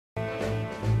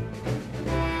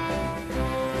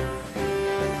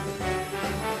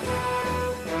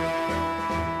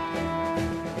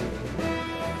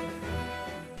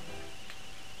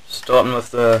Starting with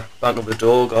the back of the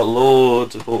door, got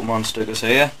loads of Pokemon stickers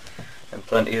here, and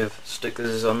plenty of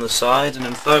stickers on the side, and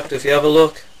in fact if you have a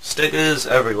look, stickers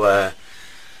everywhere.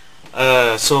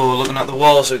 So looking at the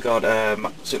walls, we've got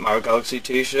a Super Mario Galaxy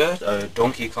t-shirt, a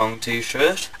Donkey Kong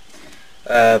t-shirt,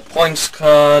 points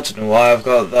cards, and why I've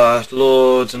got that,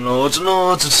 loads and loads and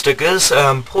loads of stickers,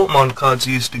 Pokemon cards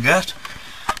I used to get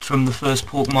from the first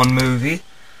Pokemon movie,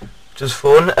 which is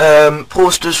fun,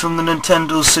 posters from the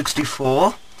Nintendo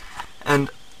 64,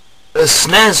 and a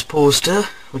SNES poster,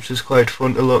 which is quite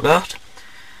fun to look at,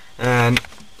 and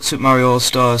Super Mario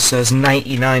All-Stars says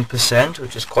 99%,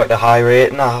 which is quite a high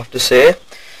rating, I have to say.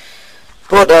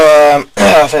 But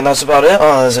I think that's about it.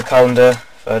 Oh, there's a calendar,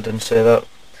 if I didn't say that.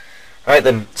 Right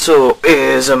then, so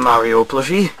here's a Mario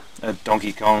plushie, a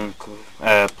Donkey Kong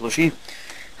plushie,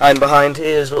 and behind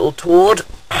here is a little Toad.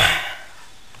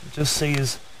 Just see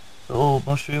his little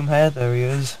mushroom head, there he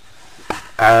is.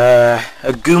 A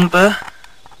Goomba,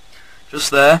 just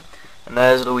there, and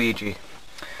there's Luigi.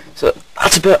 So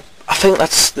that's a bit, I think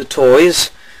that's the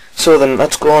toys. So then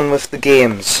let's go on with the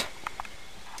games.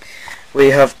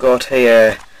 We have got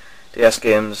here DS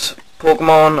games,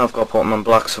 Pokemon. I've got Pokemon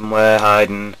Black somewhere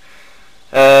hiding.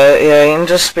 Yeah, you can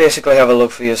just basically have a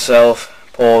look for yourself.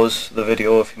 Pause the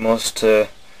video if you must to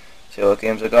see what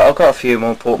games I've got. I've got a few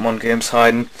more Pokemon games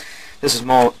hiding. This is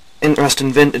more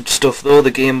interesting vintage stuff though,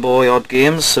 the Game Boy odd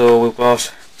games. So we've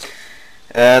got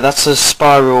that's a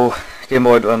Spyro Game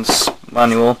Boy Advance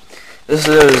manual. This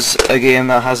is a game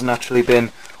that hasn't actually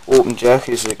been opened yet,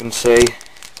 as you can see,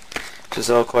 which is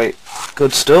all quite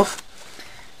good stuff.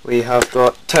 We have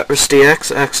got Tetris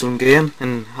DX, excellent game,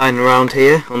 and hiding around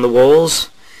here on the walls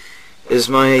is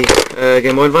my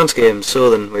Game Boy Advance game.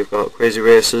 So then we've got Crazy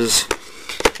Racers,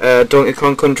 Donkey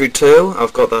Kong Country 2,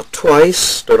 I've got that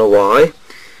twice, don't know why,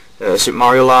 Super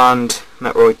Mario Land,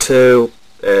 Metroid 2,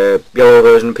 yellow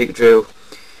version of Pikachu,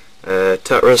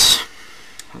 Tetris.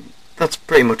 That's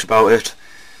pretty much about it.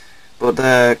 But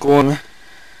go on.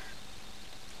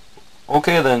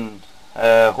 Okay then,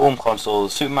 home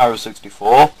consoles, Super Mario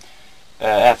 64,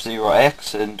 F-Zero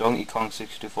X and Donkey Kong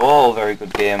 64, all very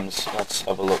good games. Let's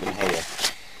have a look in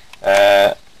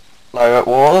here. Lariat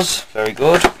Wars, very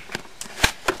good.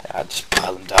 I just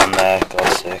pile them down there,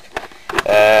 God's sake.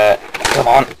 Come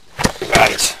on.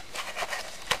 Right.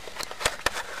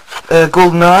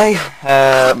 GoldenEye,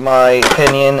 my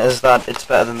opinion is that it's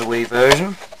better than the Wii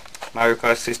version. Mario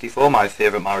Kart 64, my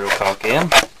favourite Mario Kart game.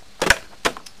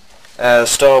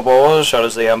 Star Wars,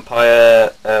 Shadows of the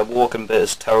Empire, walking bit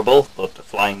is terrible, but the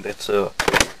flying bits are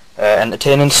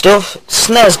entertaining stuff.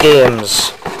 SNES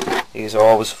games, these are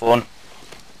always fun.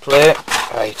 Play,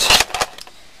 right.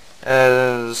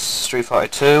 Street Fighter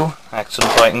 2,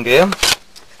 excellent fighting game.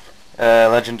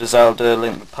 Legend of Zelda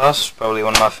Link to the Past, probably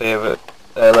one of my favourite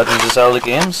Legend of Zelda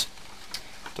games.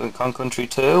 Donkey Kong Country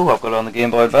 2, I've got it on the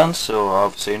Game Boy Advance, so I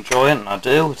obviously enjoy it, and I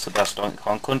do. It's the best Donkey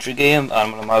Kong Country game,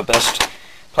 and one of my best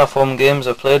platform games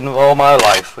I've played in all my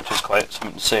life, which is quite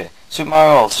something to say. Super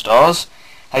Mario All-Stars,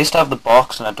 I used to have the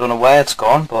box, and I don't know where it's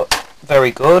gone, but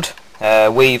very good.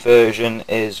 Wii version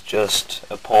is just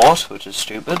a port, which is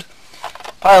stupid.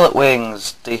 Pilot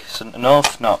Wings, decent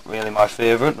enough, not really my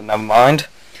favourite, but never mind.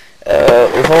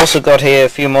 We've also got here a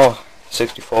few more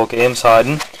 64 games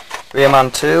hiding.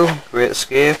 Rayman 2, Great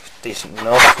Escape, decent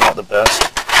enough, not the best.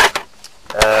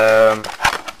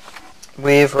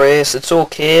 Wave Race, it's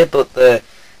okay, but the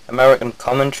American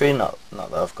commentary, not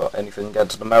that I've got anything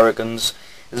against the Americans,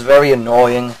 is very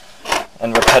annoying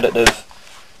and repetitive.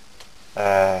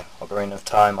 Ocarina of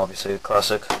Time, obviously a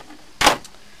classic.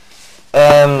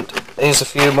 And here's a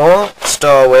few more.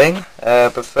 Star Wing,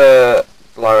 prefer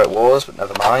Lariat Wars, but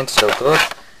never mind, still good.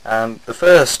 And the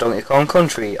first Donkey Kong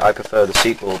Country, I prefer the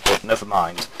sequel, but never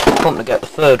mind. Hoping to get the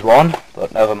third one,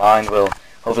 but never mind, we'll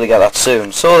hopefully get that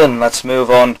soon. So then, let's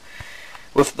move on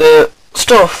with the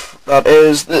stuff that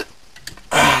is the...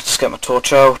 just get my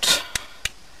torch out.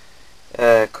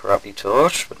 Crappy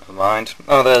torch, but never mind.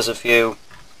 Oh, there's a few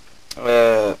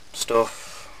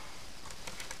stuff.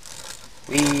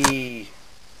 Wii...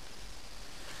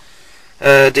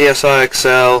 DSi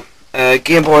XL,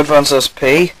 Game Boy Advance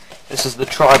SP. This is the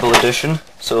Tribal Edition,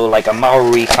 so like a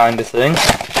Maori kind of thing.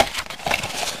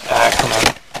 Come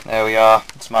on, there we are,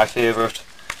 it's my favourite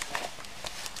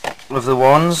of the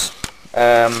ones.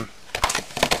 I've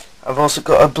also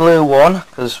got a blue one,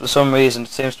 because for some reason it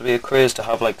seems to be a craze to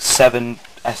have like 7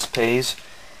 SPs.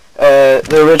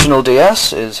 The original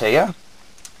DS is here.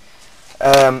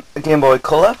 A Game Boy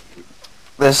Color.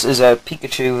 This is a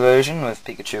Pikachu version with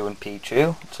Pikachu and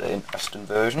Pichu. It's an interesting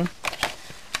version.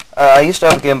 I used to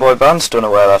have a Game Boy Advance, don't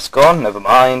know where that's gone, never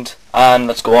mind. And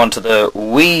let's go on to the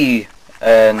Wii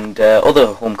and other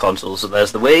home consoles. So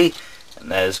there's the Wii,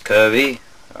 and there's Kirby,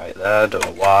 right there, don't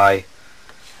know why.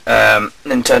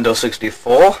 Nintendo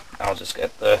 64, I'll just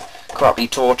get the crappy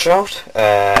torch out.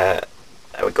 There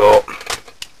we go.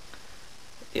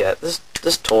 Yeah,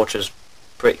 this torch is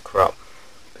pretty crap,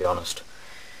 to be honest.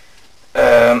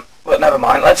 But never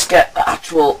mind, let's get the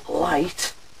actual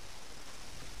light.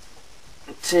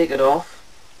 Take it off.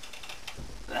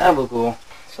 There we go.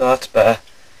 So that's better.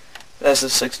 There's the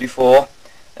 64,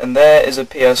 and there is a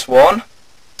PS1,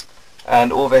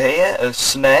 and over here a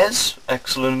SNES,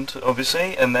 excellent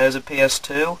obviously, and there's a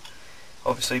PS2,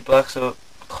 obviously black, so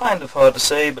kind of hard to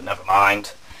see, but never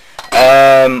mind.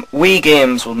 Wii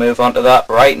games, we'll move on to that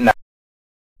right now.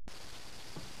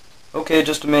 Okay,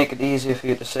 just to make it easier for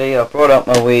you to see, I brought out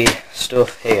my Wii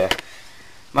stuff here.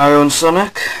 Mario and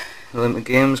Sonic, Olympic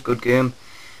Games, good game.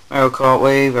 Mario Kart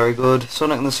Wii, very good.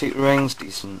 Sonic and the Secret Rings,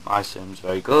 decent. My Sims,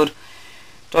 very good.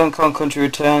 Donkey Kong Country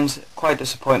Returns, quite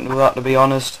disappointed with that, to be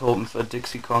honest. Hoping for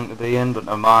Dixie Kong to be in, but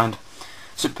never mind.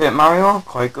 Super Paper Mario,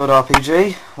 quite good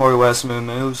RPG. WarioWare Smooth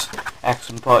Moves,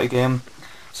 excellent party game.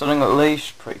 Sonic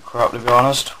Unleashed, pretty crap to be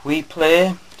honest. Wii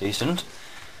Play, decent.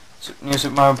 New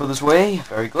Super Mario Bros. Wii,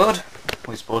 very good.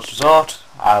 Wii Sports Resort,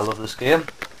 I love this game.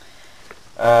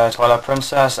 Twilight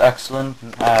Princess, excellent.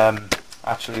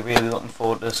 Actually really looking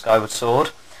forward to Skyward Sword.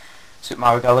 Super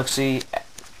Mario Galaxy,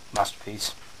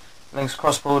 masterpiece. Link's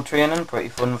Crossbow Training, pretty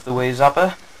fun with the Wii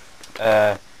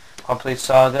Zapper. Complete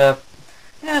Saga,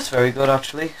 yeah, it's very good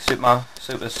actually. Super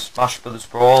Smash Bros.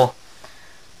 Brawl,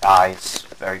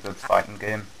 it's a very good fighting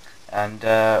game. And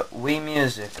Wii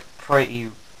Music,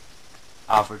 pretty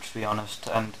average to be honest.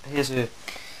 And here's a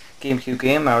GameCube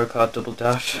game, Mario Kart Double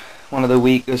Dash, one of the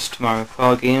weakest Mario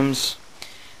Kart games.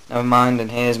 Never mind,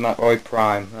 and here's Metroid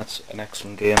Prime, that's an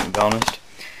excellent game to be honest.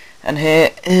 And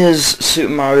here is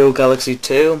Super Mario Galaxy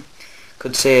 2,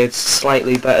 could say it's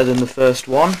slightly better than the first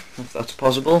one, if that's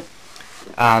possible.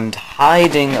 And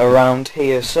hiding around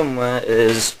here somewhere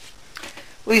is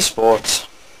Wii Sports.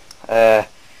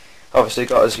 Obviously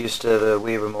got us used to the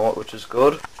Wii Remote, which is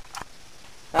good.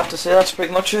 I have to say that's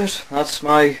pretty much it, that's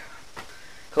my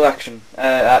collection.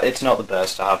 It's not the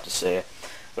best, I have to say,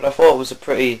 but I thought it was a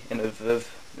pretty innovative,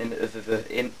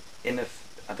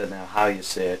 I don't know how you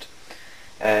say it.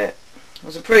 It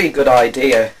was a pretty good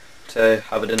idea to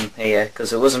have it in here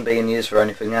because it wasn't being used for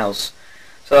anything else.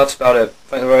 So that's about it.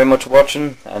 Thank you very much for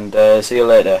watching, and see you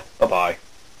later. Bye bye.